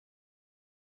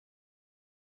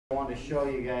I want to show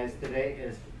you guys today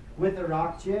is with a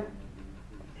rock chip,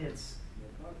 it's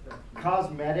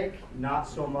cosmetic, not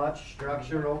so much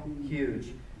structural,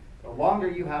 huge. The longer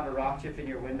you have a rock chip in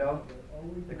your window,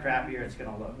 the crappier it's going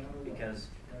to look, because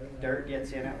dirt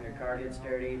gets in it when your car gets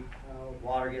dirty,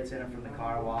 water gets in it from the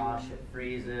car wash, it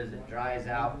freezes, it dries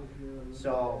out.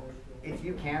 So if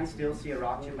you can still see a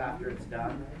rock chip after it's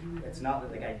done, it's not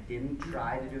that the guy didn't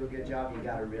try to do a good job. You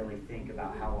got to really think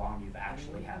about how long you've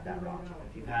actually had that rock chip.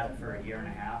 If you've had it for a year and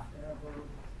a half,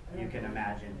 you can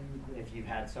imagine if you've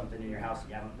had something in your house that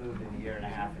you haven't moved in a year and a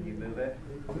half and you move it,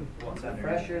 what's the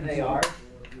fresher they are,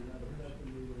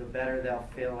 the better they'll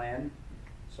fill in.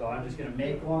 So I'm just going to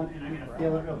make one, and I'm going to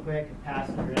fill it real quick and pass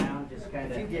it around. Just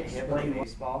kind of, if you get hit playing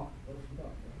baseball,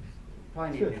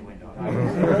 probably need a new window.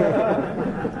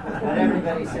 What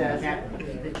everybody says,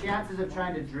 the chances of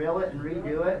trying to drill it and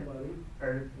redo it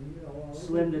are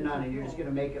slim to none, and you're just going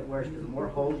to make it worse, because the more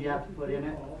holes you have to put in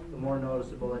it, the more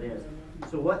noticeable it is.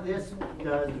 So what this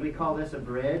does is we call this a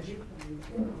bridge.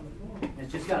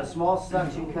 It's just got a small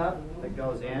suction cup that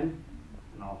goes in.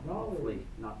 I'll hopefully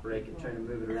not break it, trying to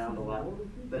move it around a lot.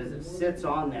 But as it sits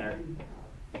on there,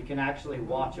 you can actually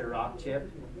watch a rock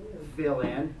chip fill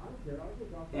in.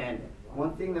 And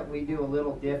one thing that we do a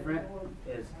little different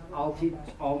is I'll teach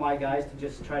all my guys to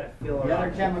just try to fill it. The other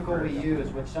chemical we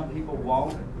use, which some people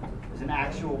won't, is an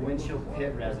actual windshield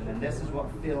pit resin. And this is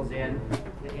what fills in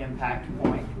the impact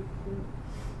point.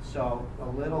 So a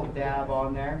little dab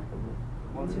on there,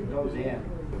 once it goes in.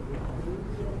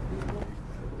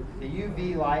 The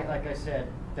UV light, like I said,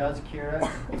 does cure it.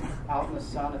 Out in the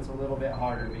sun, it's a little bit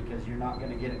harder because you're not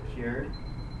going to get it cured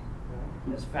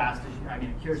as fast as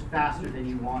it cures faster than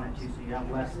you want it to, so you have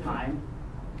less time.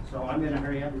 So I'm going to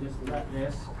hurry up and just let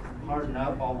this harden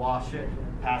up. I'll wash it,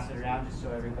 pass it around just so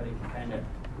everybody can kind of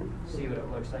see what it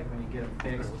looks like when you get them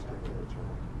fixed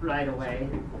right away.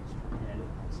 And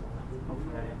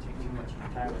hopefully I didn't take too much of your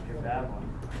time with your bad one.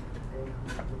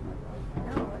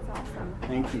 No, it's awesome.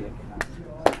 Thank you.